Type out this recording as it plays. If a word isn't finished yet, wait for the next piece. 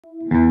Hello,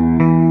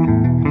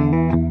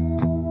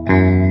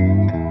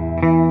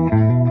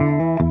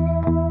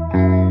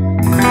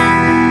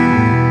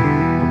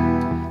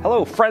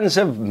 friends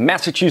of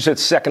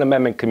Massachusetts Second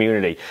Amendment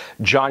community.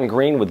 John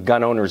Green with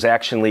Gun Owners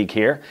Action League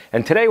here,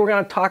 and today we're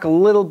going to talk a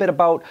little bit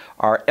about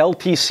our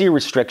LTC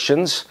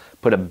restrictions,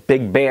 put a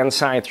big ban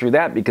sign through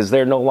that because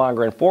they're no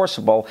longer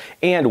enforceable,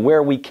 and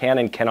where we can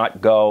and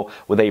cannot go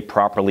with a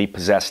properly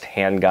possessed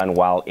handgun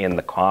while in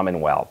the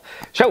Commonwealth.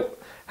 So,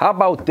 how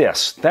about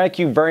this? Thank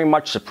you very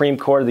much, Supreme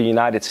Court of the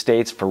United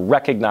States, for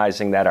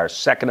recognizing that our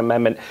Second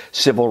Amendment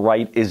civil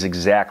right is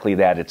exactly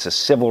that. It's a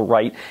civil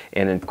right,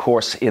 and of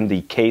course, in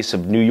the case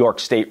of New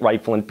York State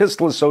Rifle and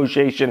Pistol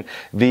Association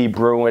v.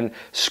 Bruin,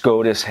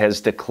 SCOTUS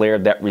has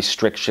declared that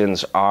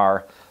restrictions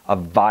are a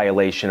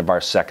violation of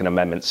our Second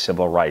Amendment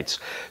civil rights.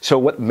 So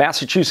what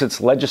Massachusetts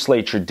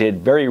legislature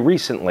did very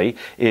recently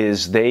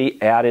is they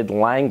added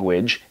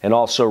language and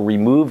also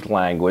removed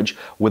language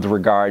with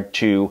regard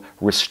to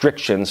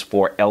restrictions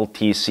for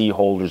LTC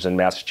holders in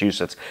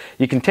Massachusetts.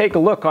 You can take a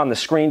look on the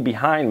screen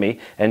behind me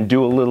and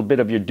do a little bit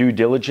of your due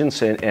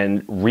diligence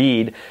and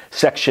read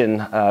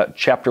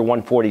Chapter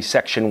 140,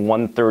 Section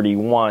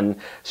 131,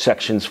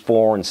 Sections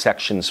 4 and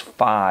Sections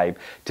 5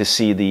 to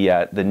see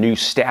the new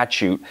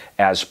statute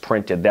as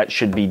printed. That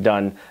should be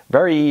done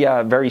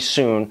very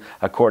soon,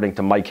 according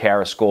to Mike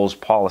Harris-Gold's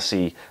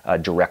policy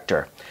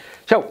director.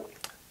 So,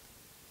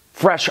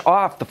 fresh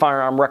off the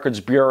Firearm Records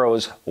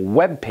Bureau's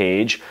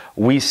webpage,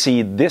 we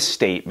see this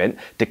statement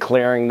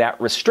declaring that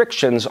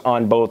restrictions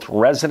on both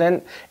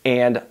resident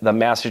and the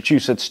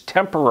Massachusetts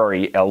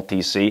temporary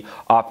LTC,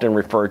 often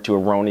referred to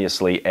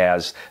erroneously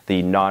as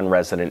the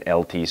non-resident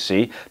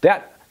LTC,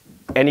 that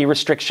any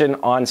restriction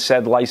on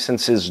said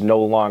license is no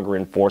longer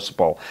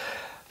enforceable.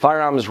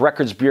 Firearms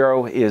Records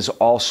Bureau is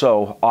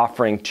also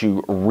offering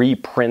to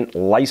reprint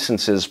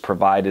licenses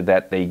provided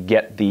that they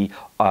get the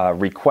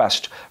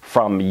request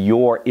from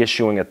your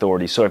issuing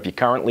authority. So if you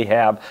currently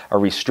have a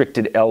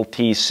restricted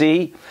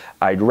LTC,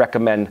 I'd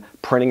recommend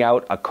printing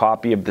out a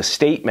copy of the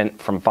statement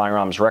from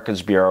Firearms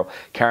Records Bureau,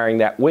 carrying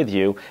that with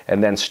you,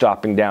 and then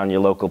stopping down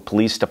your local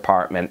police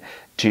department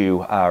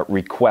to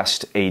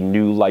request a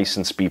new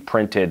license be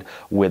printed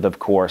with, of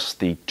course,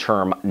 the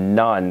term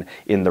none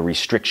in the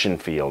restriction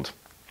field.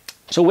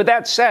 So with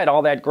that said,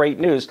 all that great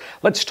news,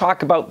 let's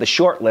talk about the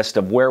short list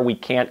of where we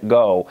can't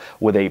go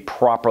with a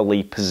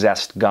properly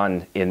possessed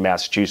gun in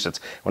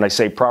Massachusetts. When I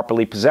say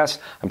properly possessed,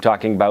 I'm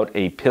talking about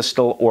a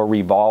pistol or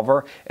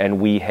revolver, and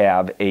we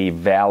have a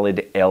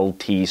valid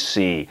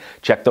LTC.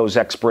 Check those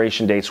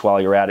expiration dates while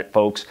you're at it,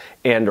 folks,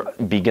 and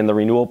begin the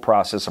renewal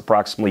process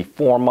approximately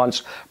 4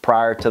 months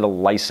prior to the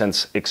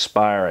license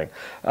expiring.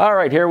 All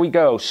right, here we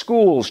go.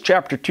 Schools,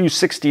 Chapter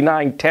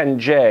 269,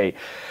 10J.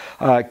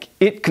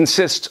 It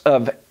consists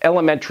of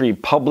elementary,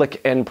 public,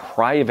 and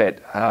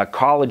private,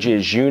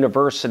 colleges,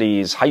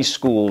 universities, high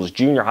schools,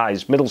 junior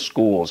highs, middle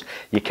schools.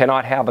 You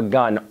cannot have a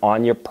gun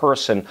on your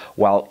person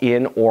while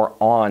in or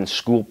on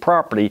school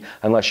property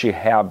unless you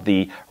have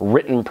the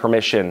written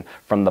permission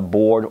from the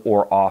board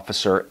or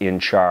officer in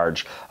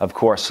charge. Of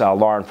course,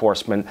 law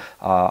enforcement,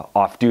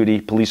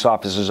 off-duty police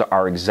officers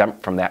are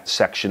exempt from that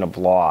section of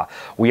law.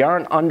 We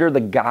aren't under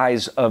the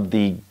guise of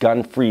the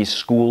Gun-Free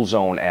School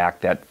Zone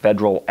Act, that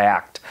federal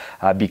act,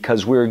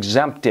 because we're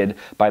exempted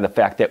by the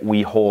fact that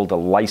we hold a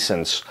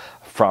license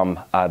from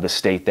the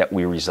state that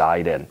we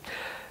reside in.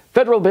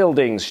 Federal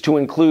buildings, to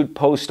include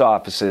post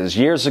offices.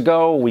 Years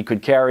ago, we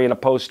could carry in a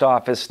post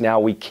office.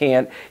 Now we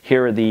can't.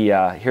 Here are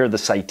the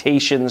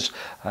citations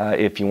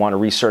if you want to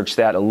research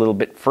that a little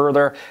bit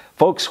further.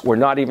 Folks, we're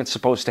not even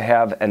supposed to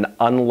have an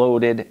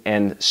unloaded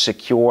and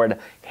secured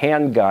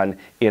handgun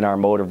in our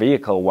motor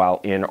vehicle while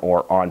in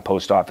or on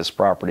post office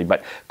property.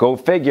 But go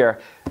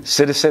figure,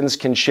 citizens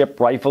can ship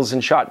rifles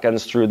and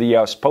shotguns through the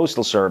U.S.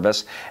 Postal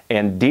Service,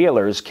 and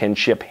dealers can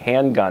ship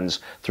handguns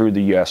through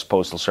the U.S.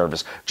 Postal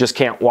Service. Just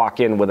can't walk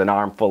in with an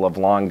armful of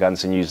long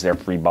guns and use their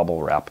free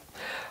bubble wrap.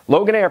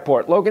 Logan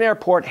Airport. Logan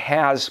Airport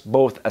has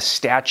both a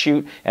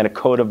statute and a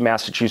Code of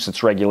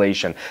Massachusetts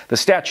regulation. The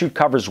statute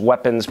covers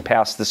weapons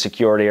past the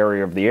security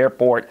area of the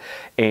airport,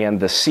 and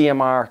the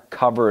CMR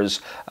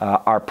covers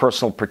our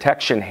personal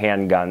protection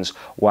handguns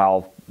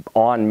while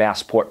on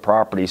Massport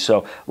property.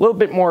 So a little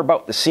bit more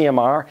about the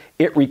CMR.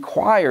 It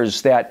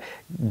requires that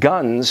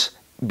guns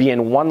be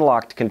in one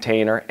locked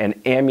container and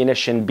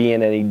ammunition be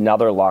in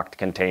another locked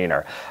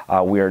container.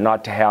 We are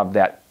not to have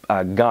that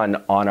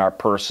gun on our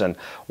person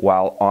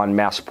while on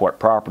Massport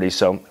property.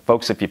 So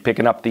folks, if you're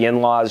picking up the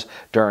in-laws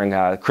during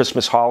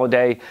Christmas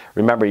holiday,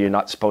 remember you're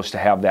not supposed to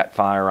have that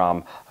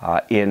firearm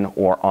in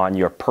or on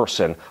your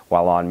person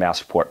while on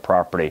Massport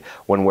property.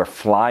 When we're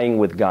flying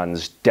with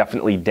guns,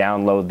 definitely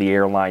download the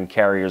airline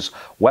carrier's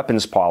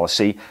weapons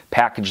policy,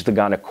 package the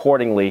gun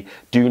accordingly.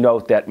 Do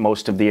note that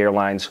most of the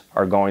airlines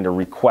are going to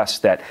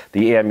request that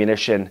the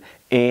ammunition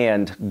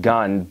and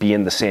gun be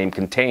in the same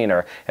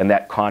container, and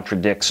that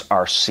contradicts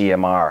our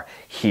CMR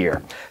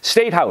here.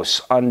 State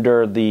House,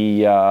 under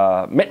the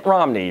Mitt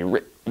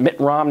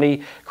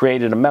Romney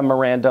created a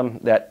memorandum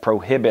that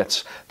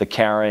prohibits the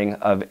carrying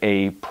of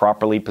a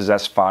properly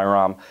possessed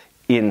firearm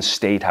in the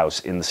State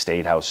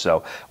House.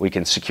 So we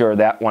can secure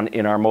that one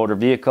in our motor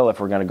vehicle if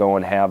we're going to go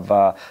and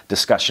have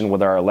discussion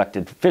with our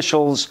elected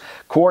officials.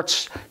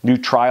 Courts, new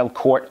trial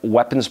court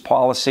weapons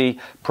policy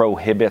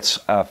prohibits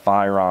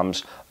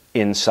firearms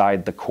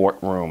inside the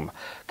courtroom.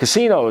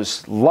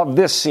 Casinos, love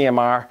this,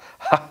 CMR.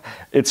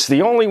 It's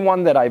the only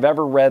one that I've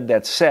ever read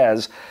that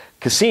says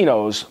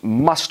casinos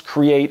must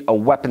create a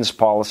weapons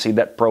policy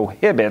that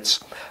prohibits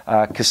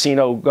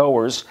casino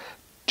goers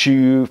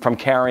from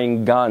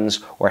carrying guns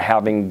or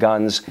having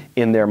guns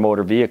in their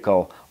motor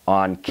vehicle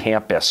on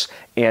campus.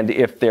 And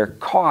if they're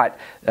caught,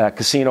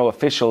 casino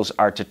officials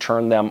are to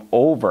turn them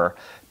over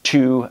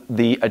to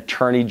the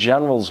Attorney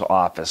General's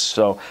office.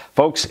 So,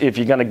 folks, if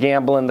you're going to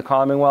gamble in the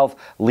Commonwealth,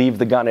 leave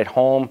the gun at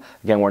home.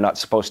 Again, we're not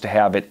supposed to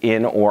have it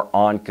in or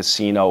on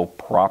casino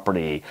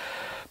property.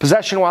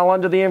 Possession while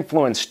under the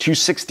influence,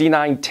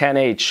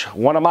 269-10H,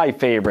 one of my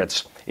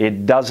favorites.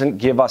 It doesn't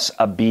give us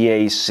a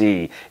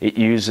BAC. It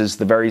uses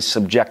the very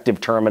subjective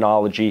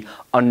terminology,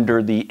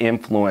 under the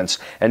influence.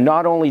 And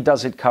not only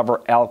does it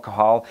cover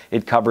alcohol,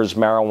 it covers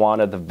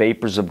marijuana, the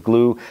vapors of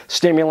glue,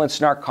 stimulants,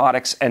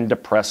 narcotics, and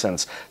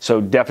depressants. So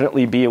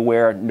definitely be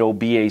aware, no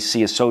BAC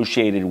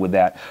associated with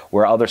that.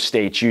 Where other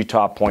states,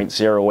 Utah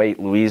 0.08,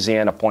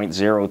 Louisiana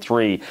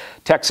 0.03,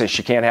 Texas,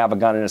 you can't have a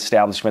gun in an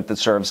establishment that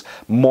serves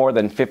more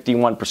than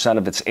 51%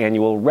 of its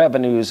annual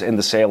revenues in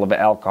the sale of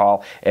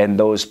alcohol, and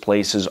those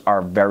places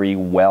are very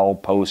well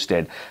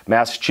posted.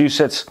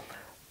 Massachusetts,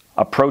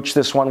 approach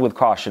this one with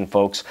caution,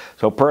 folks.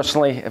 So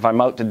personally, if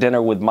I'm out to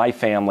dinner with my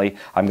family,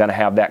 I'm going to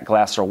have that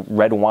glass of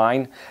red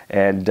wine,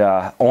 and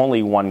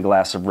only one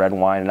glass of red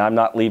wine, and I'm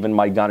not leaving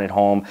my gun at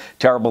home.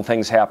 Terrible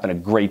things happen to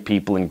great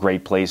people in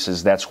great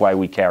places. That's why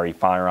we carry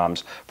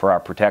firearms, for our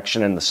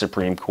protection, and the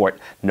Supreme Court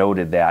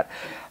noted that.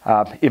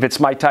 If it's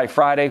Mai Tai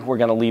Friday, we're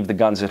going to leave the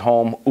guns at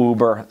home.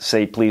 Uber,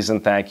 say please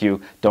and thank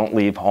you. Don't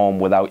leave home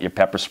without your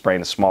pepper spray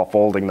and a small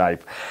folding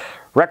knife.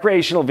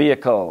 Recreational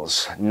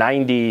vehicles,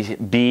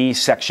 90B,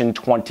 Section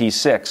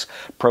 26,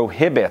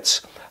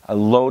 prohibits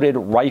loaded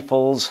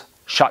rifles,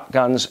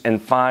 shotguns,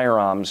 and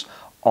firearms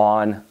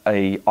on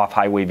a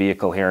off-highway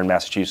vehicle here in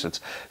Massachusetts.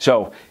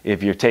 So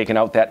if you're taking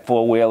out that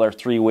four-wheeler,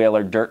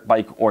 three-wheeler, dirt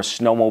bike, or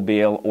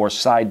snowmobile, or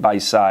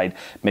side-by-side,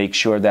 make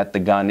sure that the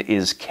gun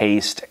is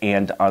cased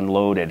and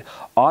unloaded.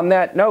 On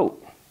that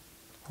note,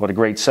 what a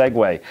great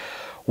segue.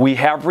 We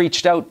have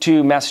reached out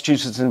to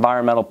Massachusetts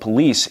Environmental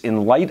Police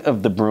in light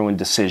of the Bruin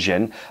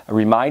decision,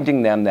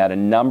 reminding them that a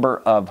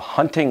number of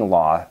hunting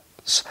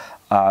laws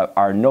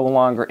are no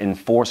longer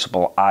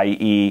enforceable,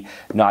 i.e.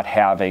 not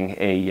having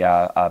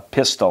a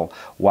pistol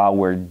while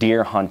we're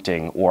deer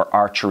hunting or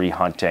archery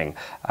hunting,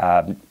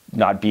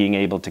 not being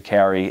able to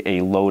carry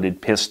a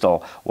loaded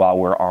pistol while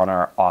we're on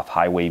our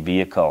off-highway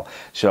vehicle.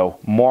 So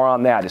more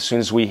on that. As soon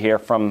as we hear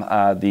from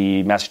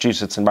the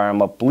Massachusetts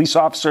Environmental Police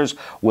officers,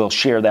 we'll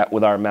share that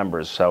with our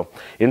members. So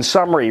in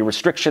summary,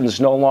 restrictions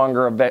no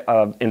longer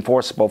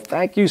enforceable.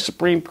 Thank you,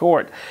 Supreme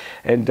Court.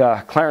 And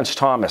Clarence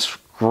Thomas,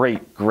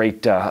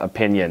 great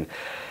opinion.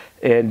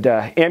 And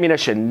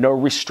ammunition, no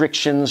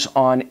restrictions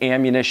on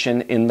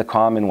ammunition in the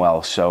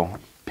Commonwealth. So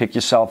pick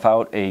yourself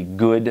out a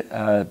good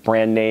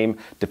brand name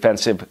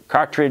defensive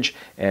cartridge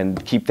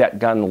and keep that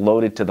gun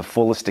loaded to the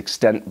fullest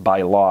extent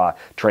by law.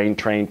 Train,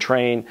 train,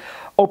 train.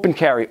 Open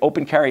carry.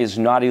 Open carry is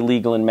not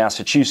illegal in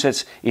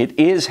Massachusetts. It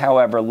is,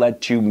 however,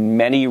 led to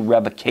many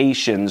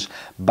revocations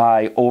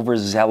by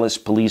overzealous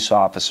police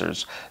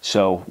officers.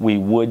 So we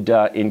would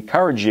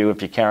encourage you,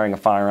 if you're carrying a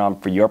firearm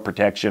for your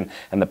protection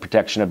and the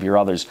protection of your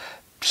others,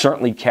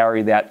 certainly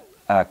carry that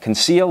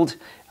concealed.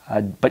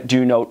 But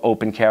do note,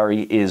 open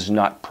carry is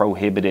not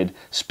prohibited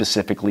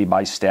specifically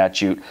by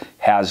statute,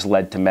 has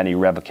led to many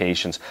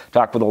revocations.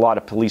 Talked with a lot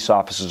of police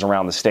officers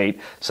around the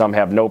state. Some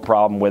have no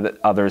problem with it.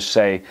 Others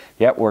say,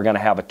 yeah, we're going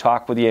to have a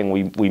talk with you and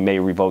we may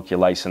revoke your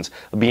license.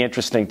 It'll be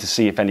interesting to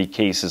see if any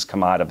cases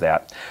come out of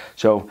that.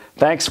 So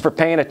thanks for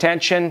paying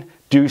attention.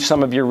 Do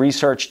some of your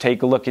research.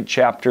 Take a look at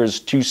chapters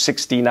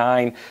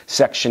 269,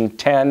 section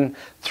 10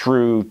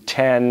 through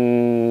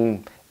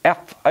 10F,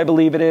 I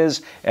believe it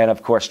is, and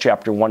of course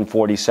chapter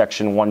 140,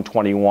 section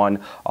 121,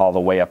 all the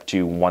way up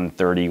to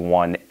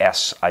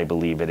 131S, I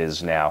believe it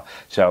is now.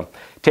 So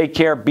take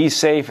care, be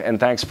safe, and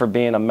thanks for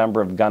being a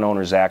member of Gun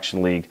Owners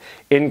Action League.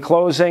 In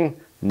closing,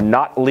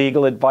 not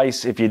legal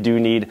advice. If you do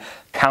need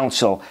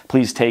counsel,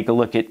 please take a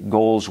look at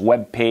Goal's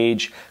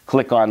webpage,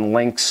 click on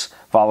links,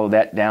 follow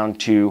that down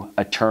to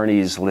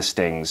attorneys'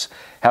 listings.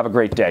 Have a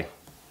great day.